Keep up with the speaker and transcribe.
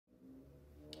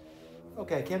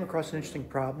Okay, I came across an interesting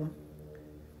problem.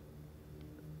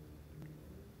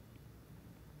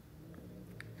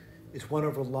 It's 1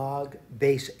 over log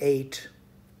base 8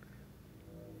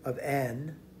 of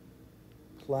n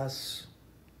plus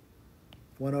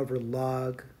 1 over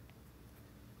log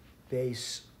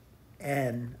base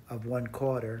n of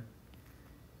 1/4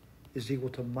 is equal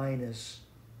to minus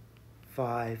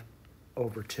 5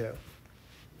 over 2.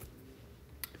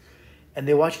 And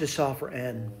they want you to solve for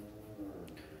n.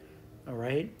 All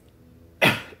right?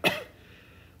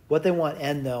 What they want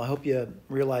n, though, I hope you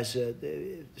realize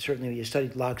that certainly when you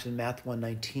studied logs in Math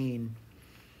 119.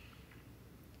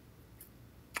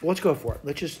 Well, let's go for it.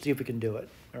 Let's just see if we can do it.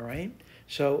 All right?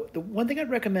 So the one thing I'd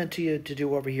recommend to you to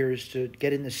do over here is to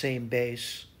get in the same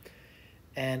base.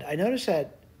 And I noticed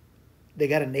that they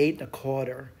got an 8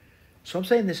 1/4. So I'm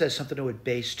saying this has something to do with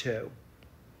base 2.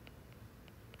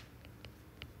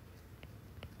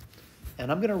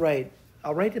 And I'm going to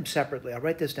I'll write them separately. I'll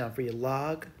write this down for you.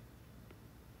 Log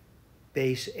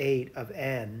base 8 of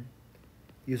n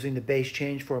using the base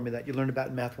change formula that you learned about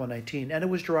in Math 119, and it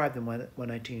was derived in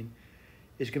 119,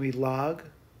 is going to be log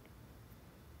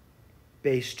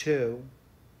base 2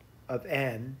 of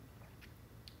n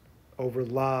over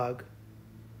log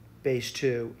base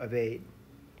 2 of 8.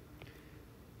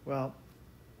 Well,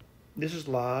 this is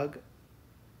log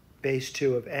base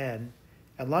 2 of n,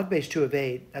 and log base 2 of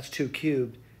 8, that's 2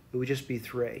 cubed, it would just be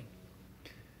 3.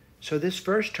 So this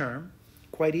first term,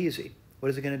 quite easy. What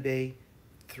is it going to be?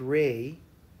 3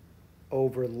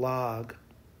 over log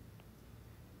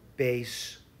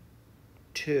base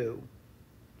 2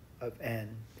 of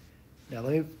n. Now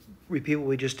let me repeat what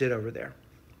we just did over there.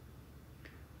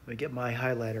 Let me get my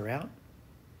highlighter out.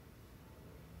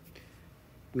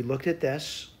 We looked at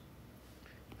this.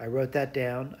 I wrote that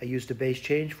down. I used the base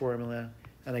change formula,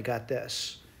 and I got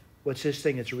this. What's this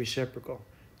thing? It's a reciprocal.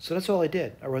 So that's all I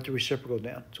did. I wrote the reciprocal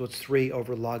down. So it's 3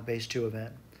 over log base 2 of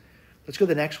n. Let's go to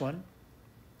the next one.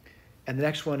 And the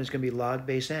next one is going to be log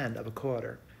base n of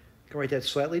 1/4. I can write that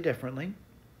slightly differently.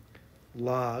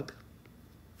 Log.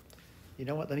 You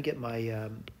know what? Let me get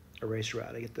my eraser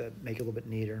out. I get to make it a little bit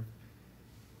neater.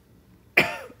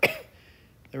 Let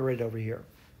me write it over here.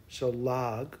 So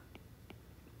log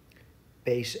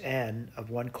base n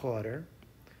of 1/4.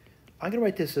 I'm going to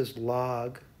write this as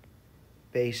log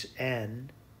base n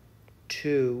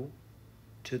 2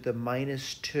 to the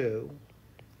minus 2.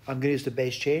 I'm going to use the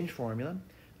base change formula.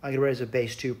 I'm going to write it as a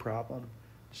base 2 problem.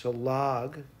 So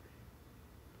log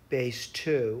base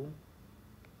 2,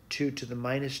 2 to the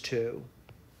minus 2,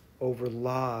 over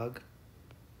log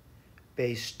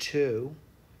base 2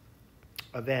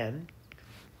 of n.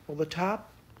 Well, the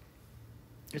top,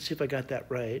 let's see if I got that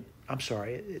right. I'm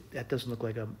sorry, that doesn't look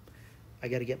like I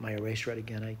got to get my eraser right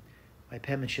again. My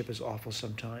penmanship is awful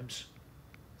sometimes.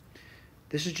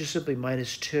 This is just simply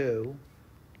minus 2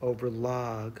 over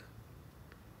log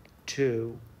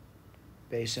 2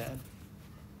 base n.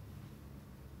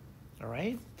 All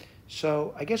right?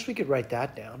 So I guess we could write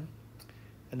that down.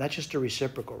 And that's just a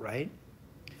reciprocal, right?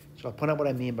 So I'll point out what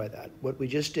I mean by that. What we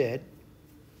just did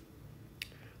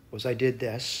was I did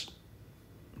this.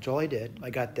 That's all I did. I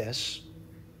got this.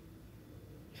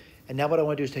 And now what I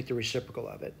want to do is take the reciprocal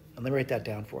of it. And let me write that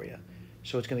down for you.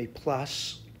 So it's going to be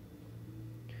plus,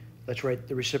 let's write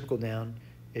the reciprocal down.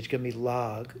 It's going to be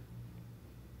log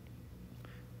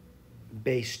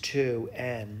base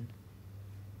 2n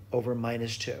over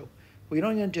minus 2. Well, you know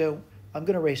what I'm going to do? I'm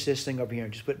going to erase this thing over here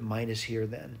and just put minus here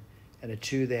then, and a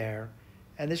 2 there.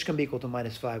 And this is going to be equal to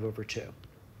minus 5 over 2.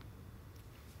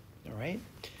 All right?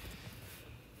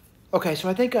 Okay, so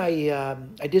I think I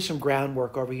did some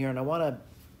groundwork over here, and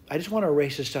I just want to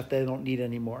erase the stuff that I don't need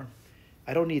anymore.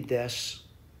 I don't need this.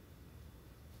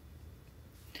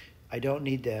 I don't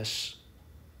need this.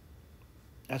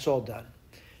 That's all done.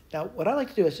 Now, what I like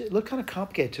to do is, it looked kind of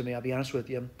complicated to me, I'll be honest with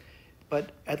you,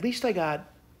 but at least I got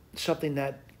something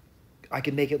that I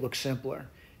can make it look simpler.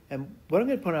 And what I'm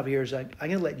going to put up here is I'm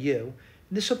going to let you,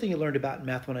 and this is something you learned about in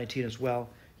Math 119 as well,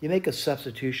 you make a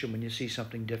substitution when you see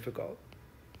something difficult.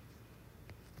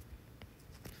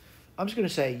 I'm just going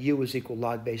to say u is equal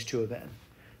log base 2 of n.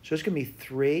 So it's going to be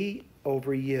 3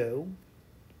 over u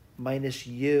minus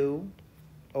u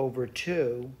over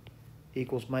 2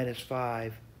 equals minus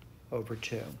 5 over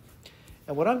 2.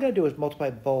 And what I'm going to do is multiply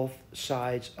both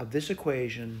sides of this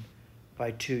equation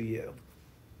by 2u.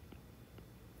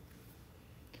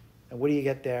 And what do you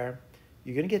get there?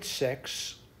 You're going to get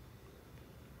 6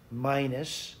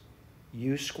 minus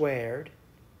u squared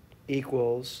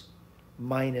equals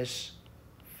minus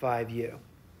 5u.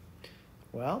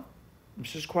 Well,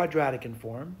 this is quadratic in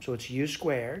form, so it's u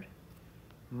squared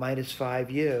minus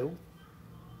 5u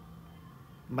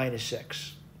minus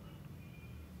 6.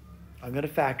 I'm going to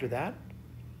factor that.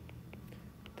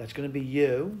 That's going to be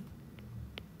u.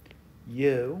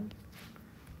 U.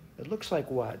 It looks like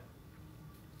what?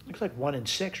 Looks like 1 and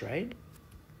 6, right?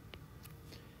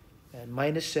 And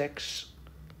minus 6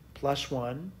 plus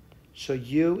 1. So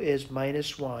u is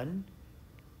minus 1,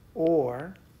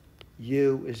 or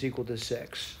u is equal to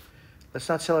 6. Let's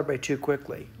not celebrate too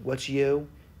quickly. What's u?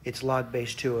 It's log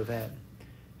base 2 of n.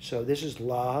 So this is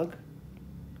log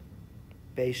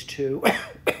base 2,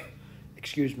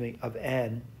 excuse me, of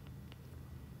n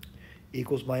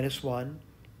equals minus 1,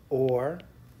 or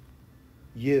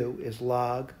u is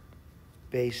log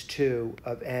base 2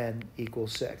 of n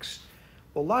equals 6.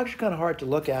 Well, logs are kind of hard to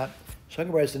look at, so I'm going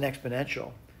to write as an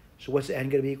exponential. So what's n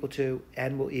going to be equal to?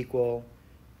 N will equal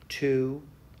 2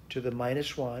 to the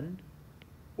minus 1,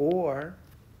 or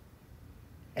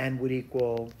n would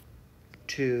equal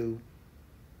 2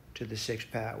 to the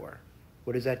 6th power.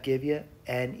 What does that give you?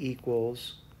 N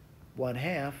equals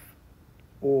 1/2,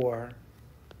 or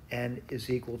n is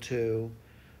equal to,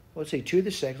 well, let's say 2 to the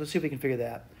 6th. Let's see if we can figure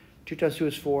that. 2 times 2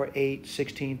 is 4, 8,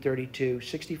 16, 32,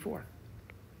 64.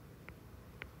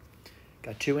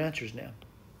 Got 2 answers now.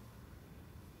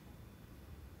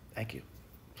 Thank you.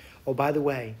 Oh, by the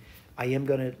way, I'm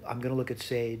gonna look at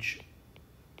Sage.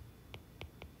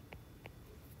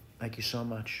 Thank you so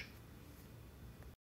much.